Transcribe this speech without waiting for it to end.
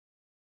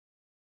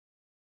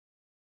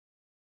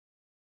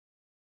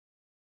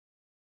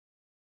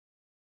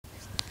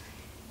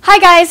Hi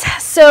guys,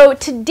 so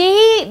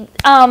today,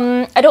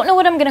 I don't know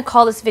what I'm going to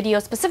call this video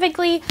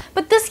specifically,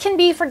 but this can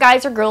be for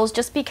guys or girls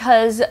just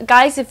because,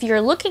 guys, if you're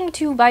looking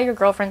to buy your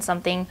girlfriend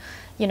something,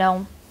 you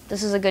know,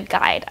 this is a good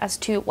guide as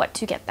to what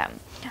to get them.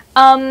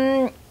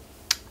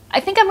 I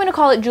think I'm going to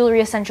call it jewelry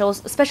essentials,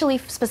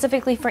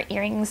 specifically for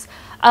earrings.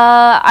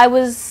 I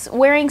was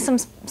wearing some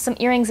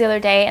earrings the other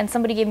day and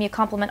somebody gave me a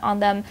compliment on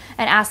them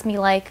and asked me,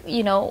 like,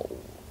 you know,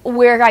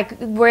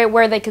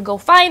 where they could go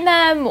find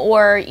them,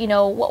 or, you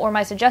know, what were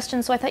my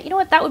suggestions. So I thought, you know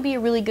what, that would be a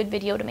really good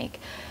video to make.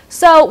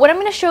 So what I'm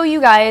going to show you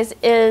guys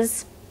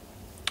is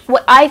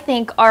what I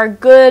think are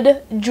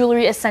good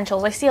jewelry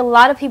essentials. I see a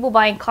lot of people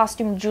buying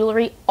costume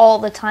jewelry all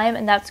the time,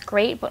 and that's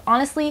great, but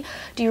honestly,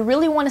 do you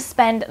really want to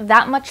spend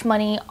that much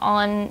money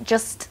on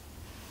just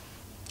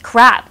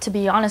crap, to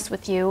be honest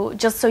with you,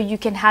 just so you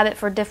can have it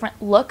for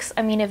different looks?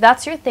 I mean, if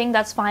that's your thing,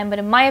 that's fine, but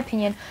in my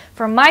opinion,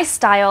 for my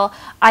style,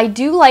 I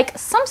do like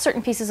some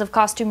certain pieces of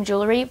costume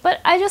jewelry, but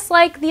I just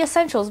like the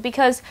essentials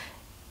because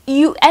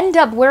you end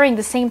up wearing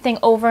the same thing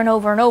over and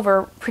over and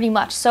over pretty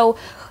much. So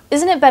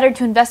isn't it better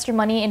to invest your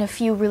money in a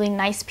few really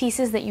nice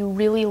pieces that you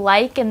really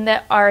like and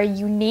that are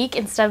unique,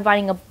 instead of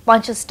buying a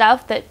bunch of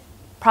stuff that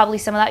probably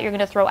some of that you're going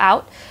to throw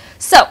out?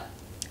 So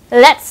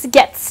let's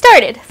get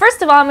started.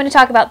 First of all, I'm going to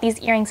talk about these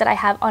earrings that I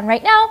have on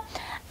right now.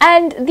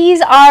 And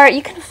these are,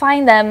 you can't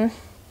find them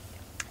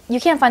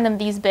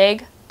these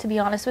big, to be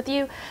honest with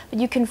you, but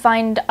you can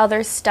find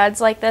other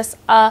studs like this.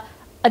 A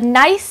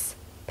nice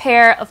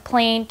pair of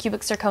plain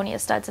cubic zirconia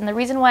studs. And the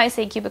reason why I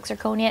say cubic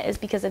zirconia is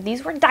because if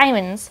these were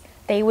diamonds,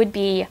 they would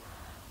be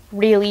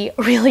really,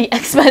 really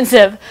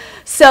expensive.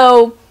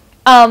 So,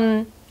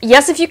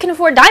 yes, if you can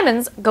afford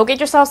diamonds, go get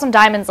yourself some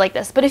diamonds like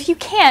this. But if you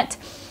can't,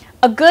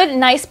 a good,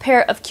 nice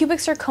pair of cubic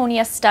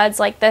zirconia studs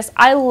like this.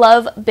 I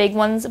love big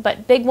ones,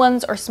 but big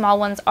ones or small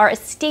ones are a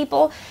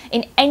staple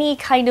in any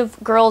kind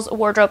of girl's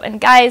wardrobe. And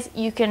guys,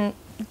 you can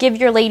give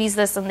your ladies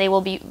this and they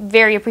will be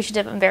very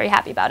appreciative and very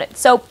happy about it.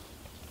 So,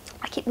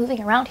 I keep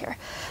moving around here.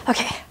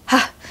 Okay.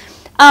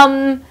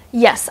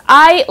 Yes,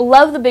 I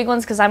love the big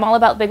ones because I'm all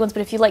about big ones,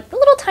 but if you like the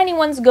little tiny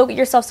ones, go get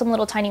yourself some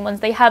little tiny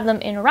ones. They have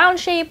them in a round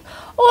shape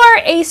or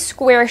a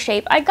square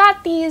shape. I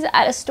got these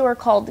at a store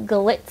called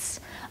Glitz.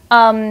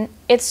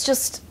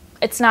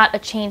 It's not a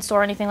chain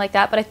store or anything like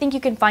that, but I think you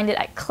can find it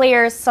at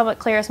Claire's, some at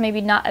Claire's,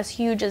 maybe not as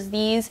huge as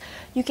these.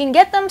 You can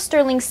get them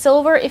sterling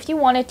silver if you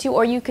wanted to,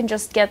 or you can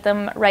just get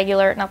them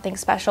regular, nothing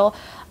special.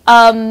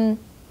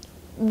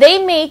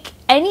 They make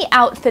any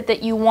outfit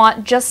that you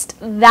want just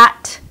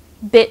that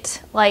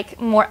bit, like,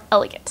 more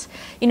elegant.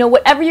 You know,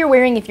 whatever you're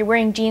wearing, if you're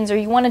wearing jeans or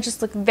you want to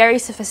just look very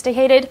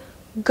sophisticated,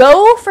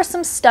 go for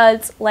some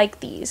studs like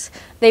these.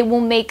 They will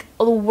make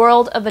a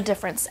world of a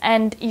difference,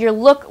 and your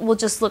look will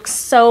just look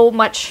so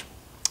much,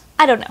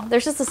 I don't know,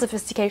 there's just a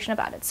sophistication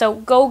about it. So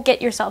go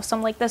get yourself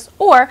some like this,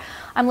 or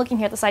I'm looking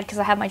here at the side because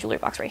I have my jewelry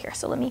box right here.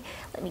 So let me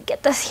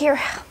get this here.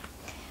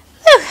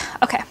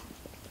 Okay.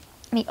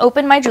 Let me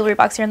open my jewelry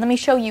box here and let me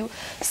show you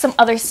some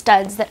other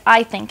studs that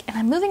I think, and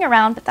I'm moving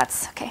around, but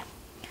that's okay.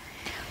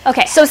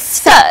 Okay, so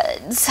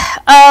studs.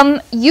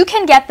 You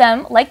can get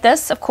them like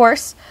this, of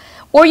course,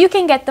 or you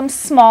can get them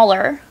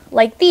smaller,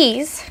 like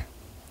these.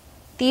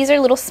 These are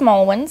little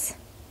small ones,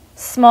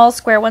 small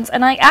square ones,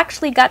 and I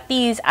actually got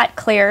these at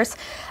Claire's.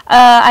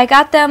 I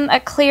got them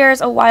at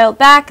Claire's a while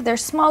back. They're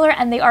smaller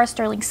and they are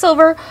sterling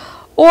silver.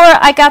 Or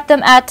I got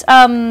them at,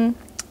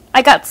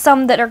 I got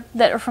some that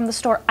are from the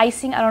store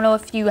Icing. I don't know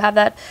if you have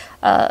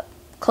that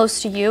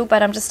close to you,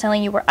 but I'm just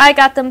telling you where I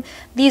got them.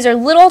 These are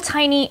little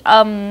tiny,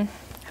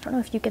 I don't know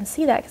if you can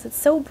see that because it's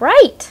so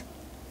bright.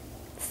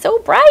 So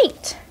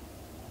bright.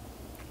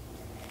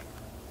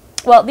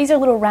 Well, these are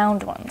little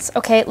round ones,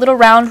 okay? Little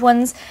round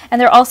ones,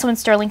 and they're also in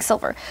sterling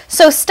silver.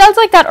 So studs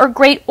like that are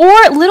great, or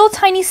little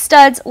tiny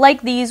studs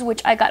like these,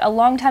 which I got a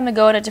long time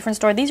ago at a different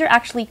store. These are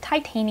actually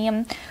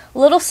titanium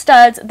little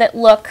studs that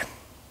look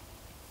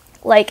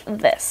like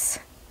this.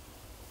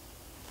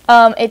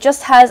 It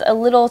just has a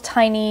little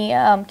tiny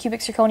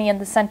cubic zirconia in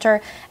the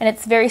center, and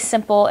it's very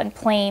simple and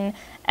plain,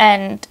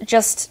 and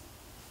just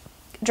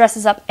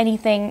dresses up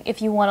anything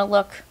if you want to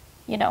look,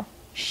 you know,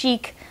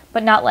 chic,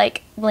 but not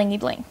like blingy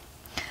bling.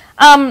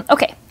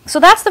 Okay, so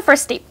that's the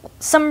first staple.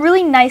 Some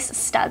really nice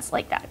studs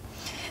like that.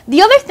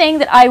 The other thing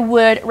that I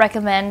would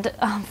recommend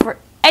for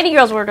any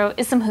girl's wardrobe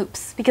is some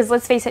hoops, because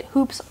let's face it,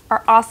 hoops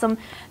are awesome,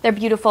 they're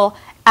beautiful,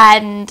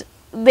 and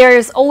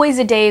there's always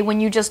a day when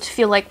you just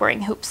feel like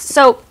wearing hoops.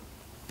 So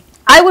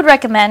I would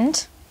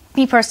recommend,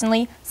 me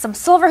personally, some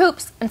silver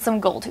hoops and some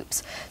gold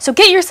hoops. So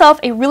get yourself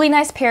a really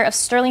nice pair of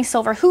sterling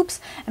silver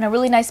hoops and a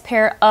really nice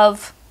pair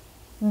of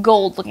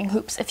gold looking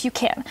hoops if you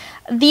can.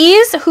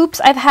 These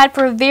hoops I've had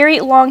for a very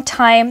long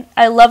time.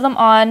 I love them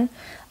on.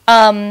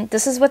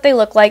 This is what they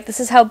look like. This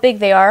is how big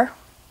they are.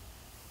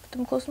 Put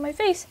them close to my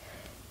face.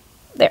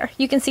 There,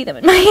 you can see them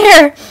in my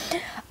hair.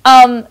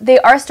 They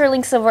are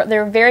sterling silver.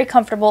 They're very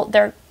comfortable.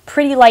 They're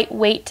pretty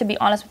lightweight, to be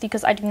honest with you,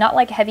 because I do not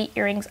like heavy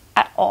earrings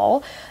at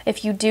all.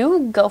 If you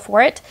do, go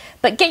for it.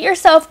 But get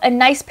yourself a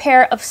nice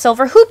pair of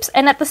silver hoops,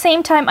 and at the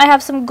same time, I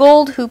have some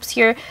gold hoops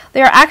here.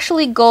 They are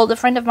actually gold. A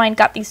friend of mine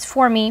got these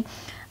for me.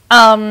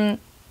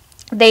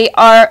 They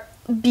are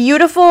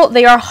beautiful.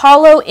 They are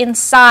hollow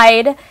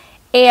inside,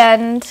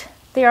 and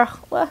they are,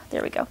 well,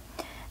 there we go.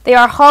 They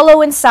are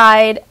hollow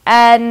inside,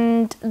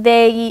 and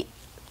they're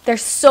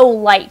so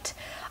light.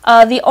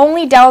 The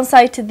only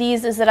downside to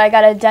these is that I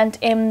got a dent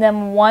in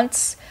them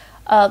once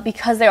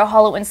because they are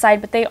hollow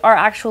inside, but they are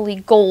actually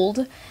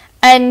gold.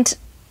 And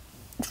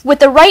with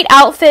the right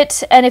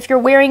outfit, and if you're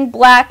wearing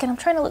black, and I'm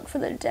trying to look for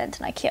the dent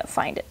and I can't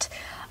find it,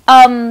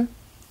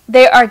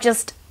 they are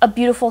just a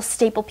beautiful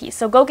staple piece.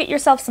 So go get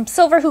yourself some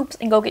silver hoops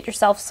and go get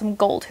yourself some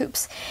gold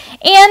hoops.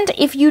 And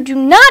if you do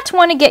not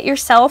want to get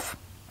yourself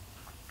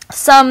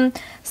some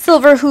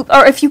silver hoop,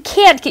 or if you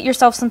can't get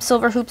yourself some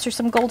silver hoops or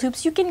some gold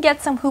hoops, you can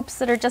get some hoops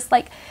that are just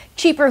like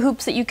cheaper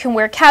hoops that you can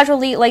wear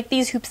casually, like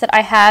these hoops that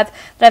I have,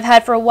 that I've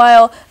had for a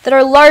while, that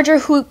are larger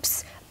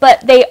hoops,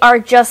 but they are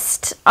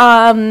just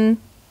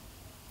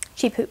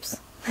cheap hoops.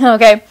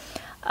 Okay.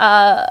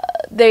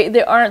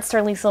 They aren't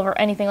sterling silver or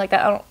anything like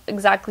that. I don't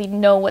exactly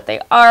know what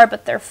they are,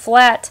 but they're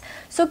flat.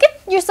 So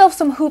get yourself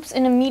some hoops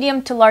in a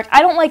medium to large.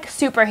 I don't like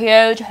super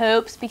huge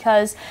hoops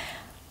because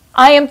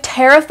I am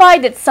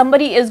terrified that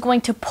somebody is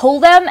going to pull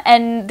them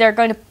and they're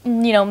going to,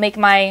 you know, make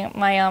my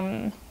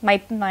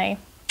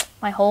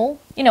hole.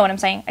 You know what I'm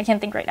saying? I can't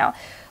think right now.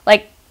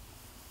 Like,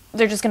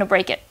 they're just going to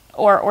break it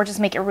or just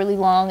make it really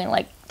long and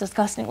like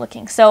disgusting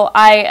looking. So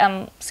I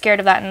am scared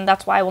of that, and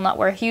that's why I will not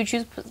wear huge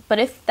shoes. But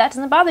if that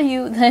doesn't bother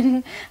you,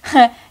 then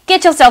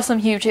get yourself some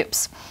huge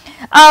hoops.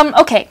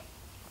 Okay.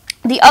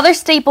 The other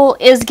staple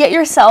is get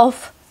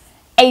yourself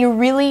a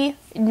really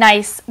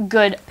nice,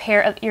 good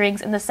pair of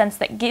earrings, in the sense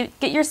that get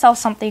yourself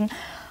something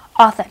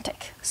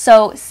authentic.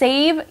 So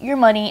save your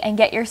money and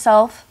get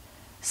yourself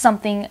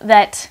something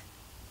that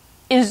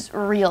is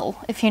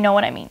real, if you know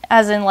what I mean.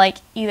 As in, like,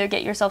 either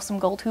get yourself some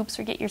gold hoops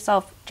or get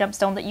yourself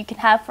gemstone that you can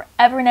have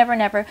forever and ever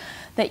and ever,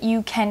 that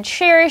you can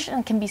cherish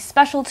and can be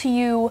special to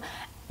you,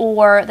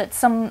 or that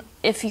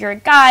if you're a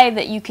guy,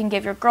 that you can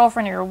give your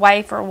girlfriend or your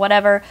wife or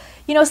whatever,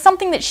 you know,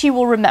 something that she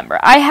will remember.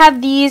 I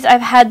have these,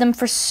 I've had them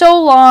for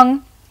so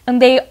long, and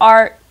they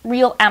are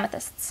real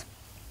amethysts.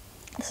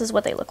 This is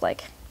what they look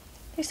like.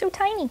 They're so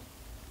tiny.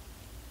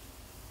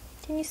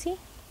 Can you see?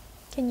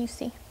 Can you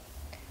see?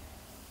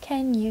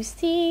 Can you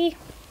see?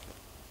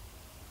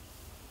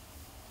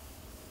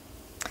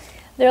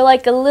 They're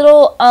like a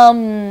little,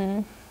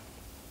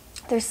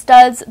 they're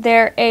studs.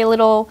 They're a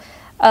little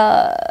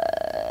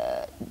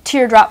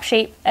teardrop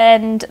shape,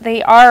 and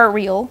they are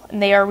real,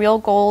 and they are real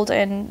gold,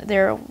 and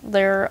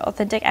they're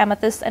authentic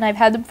amethyst, and I've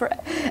had them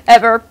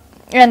forever.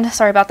 And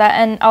sorry about that,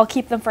 and I'll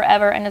keep them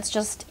forever, and it's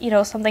just, you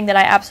know, something that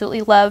I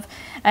absolutely love,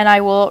 and I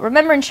will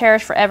remember and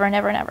cherish forever and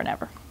ever and ever and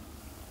ever.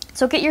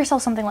 So get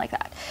yourself something like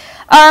that.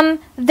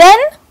 Then,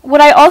 what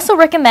I also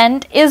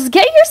recommend is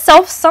get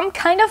yourself some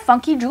kind of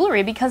funky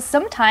jewelry, because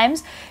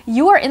sometimes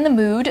you are in the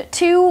mood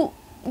to,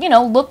 you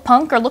know, look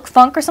punk or look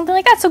funk or something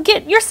like that. So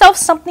get yourself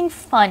something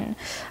fun.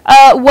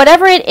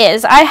 Whatever it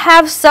is. I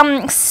have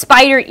some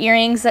spider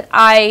earrings that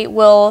I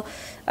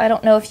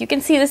don't know if you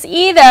can see this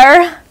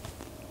either.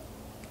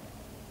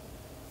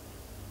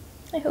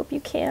 I hope you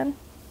can.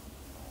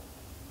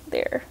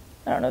 There.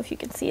 I don't know if you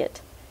can see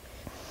it.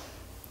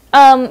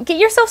 Get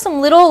yourself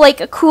some little,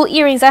 like, cool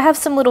earrings. I have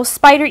some little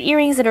spider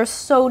earrings that are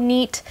so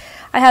neat.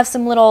 I have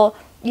some little,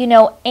 you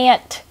know,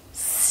 ant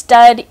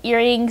stud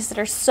earrings that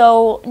are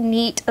so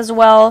neat as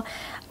well.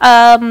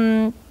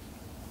 I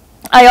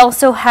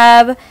also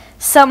have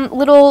some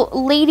little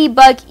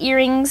ladybug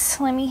earrings.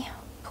 Let me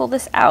pull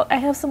this out. I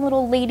have some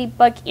little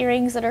ladybug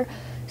earrings that are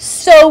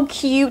so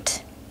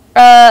cute.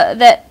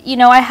 That, you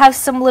know, I have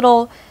some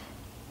little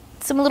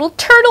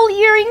turtle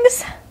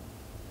earrings.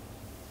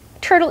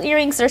 Turtle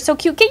earrings, they're so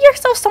cute. Get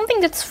yourself something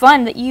that's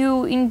fun, that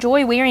you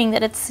enjoy wearing,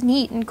 that it's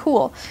neat and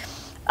cool.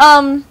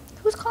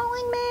 Who's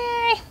calling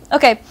me?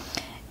 Okay.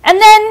 And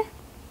then,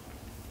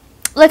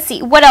 let's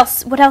see, what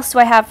else do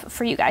I have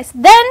for you guys?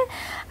 Then,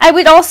 I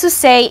would also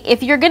say,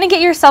 if you're going to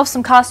get yourself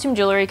some costume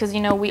jewelry, because,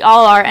 you know, we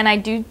all are, and I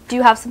do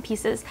have some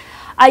pieces,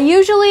 I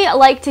usually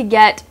like to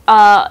get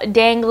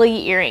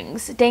dangly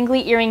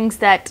earrings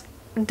that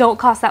don't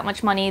cost that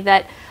much money,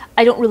 that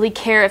I don't really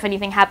care if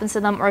anything happens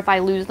to them or if I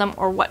lose them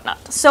or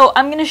whatnot. So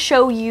I'm going to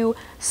show you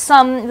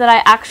some that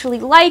I actually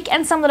like,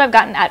 and some that I've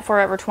gotten at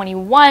Forever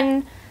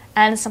 21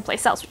 and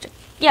someplace else.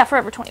 Yeah,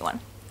 Forever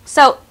 21.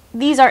 So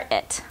these are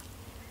it.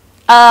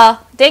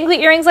 Dangly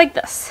earrings like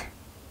this.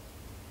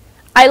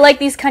 I like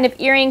these kind of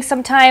earrings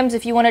sometimes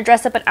if you want to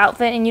dress up an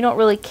outfit and you don't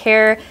really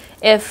care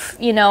if,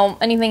 you know,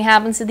 anything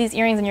happens to these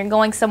earrings and you're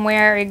going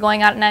somewhere or you're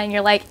going out at night and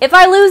you're like, if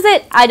I lose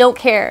it, I don't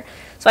care.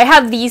 So I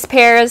have these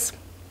pairs,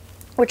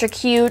 which are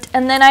cute,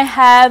 and then I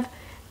have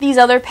these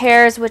other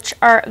pairs, which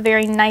are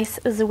very nice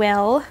as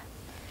well.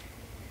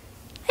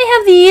 I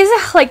have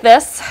these like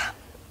this,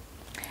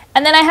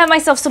 and then I have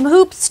myself some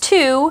hoops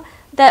too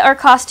that are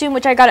costume,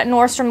 which I got at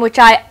Nordstrom, which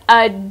I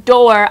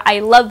adore. I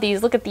love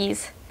these. Look at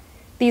these.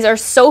 These are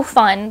so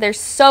fun. They're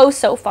so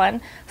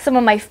fun. Some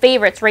of my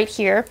favorites right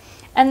here.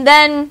 And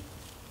then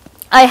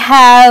I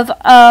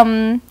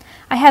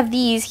have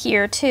these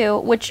here too,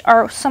 which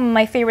are some of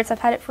my favorites. I've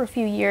had it for a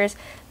few years.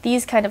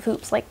 these kind of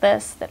hoops like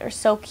this that are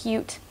so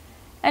cute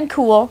and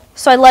cool.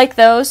 So I like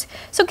those.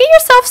 So get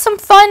yourself some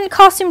fun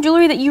costume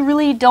jewelry that you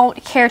really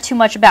don't care too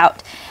much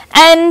about.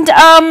 And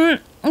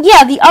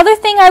yeah, the other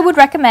thing I would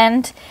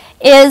recommend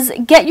is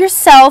get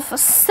yourself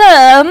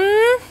some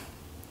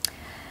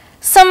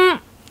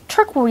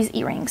turquoise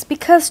earrings,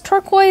 because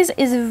turquoise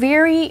is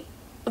very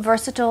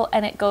versatile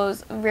and it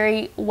goes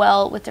very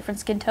well with different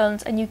skin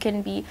tones, and you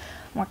can be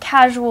more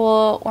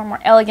casual or more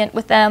elegant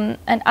with them.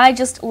 And I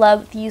just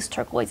love these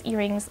turquoise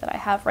earrings that I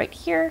have right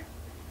here.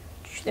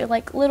 They're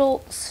like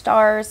little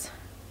stars.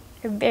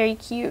 They're very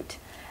cute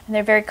and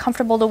they're very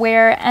comfortable to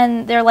wear,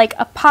 and they're like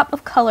a pop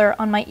of color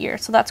on my ear,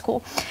 so that's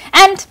cool.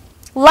 And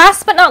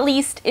last but not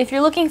least, if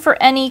you're looking for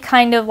any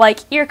kind of like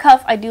ear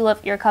cuff, I do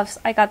love ear cuffs.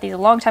 I got these a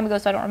long time ago,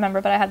 so I don't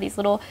remember, but I have these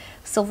little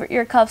silver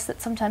ear cuffs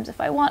that sometimes if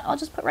I want, I'll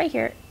just put right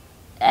here.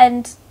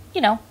 And,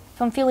 you know,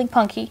 if I'm feeling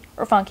punky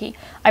or funky,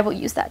 I will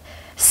use that.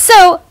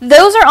 So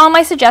those are all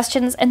my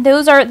suggestions, and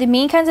those are the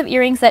main kinds of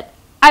earrings that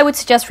I would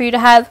suggest for you to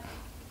have,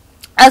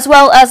 as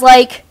well as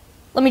like,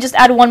 let me just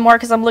add one more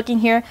because I'm looking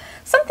here.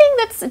 Something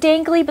that's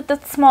dangly but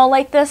that's small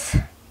like this,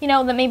 you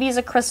know, that maybe is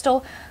a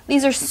crystal.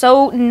 These are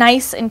so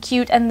nice and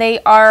cute, and they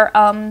are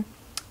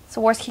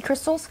Swarovski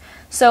crystals.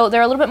 So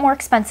they're a little bit more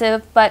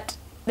expensive, but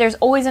there's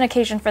always an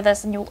occasion for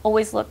this, and you'll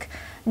always look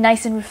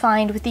nice and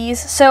refined with these.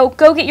 So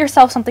go get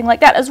yourself something like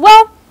that as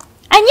well.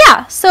 And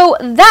yeah, so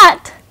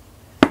that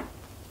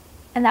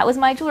was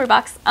my jewelry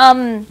box.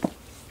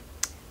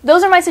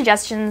 Those are my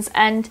suggestions,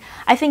 and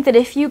I think that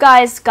if you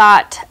guys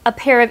got a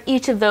pair of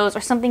each of those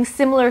or something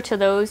similar to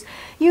those,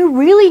 you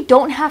really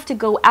don't have to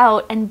go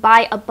out and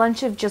buy a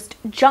bunch of just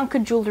junk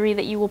jewelry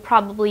that you will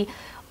probably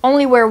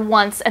only wear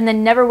once and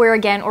then never wear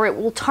again, or it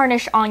will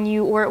tarnish on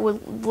you, or it will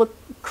look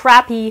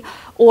crappy,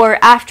 or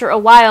after a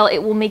while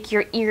it will make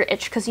your ear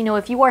itch, because, you know,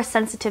 if you are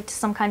sensitive to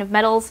some kind of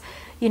metals,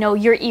 you know,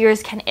 your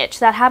ears can itch.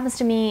 That happens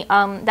to me,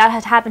 that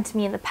had happened to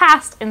me in the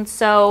past, and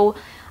so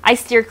I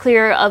steer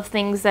clear of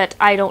things that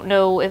I don't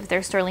know if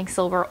they're sterling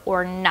silver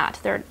or not.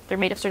 They're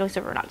made of sterling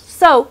silver or not.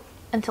 So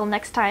until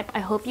next time, I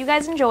hope you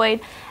guys enjoyed,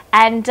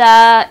 and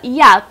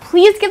yeah,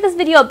 please give this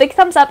video a big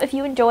thumbs up if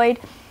you enjoyed.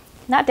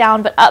 Not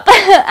down, but up.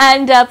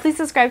 And please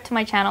subscribe to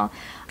my channel.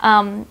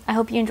 I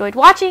hope you enjoyed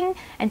watching,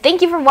 and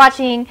thank you for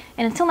watching,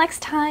 and until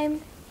next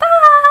time,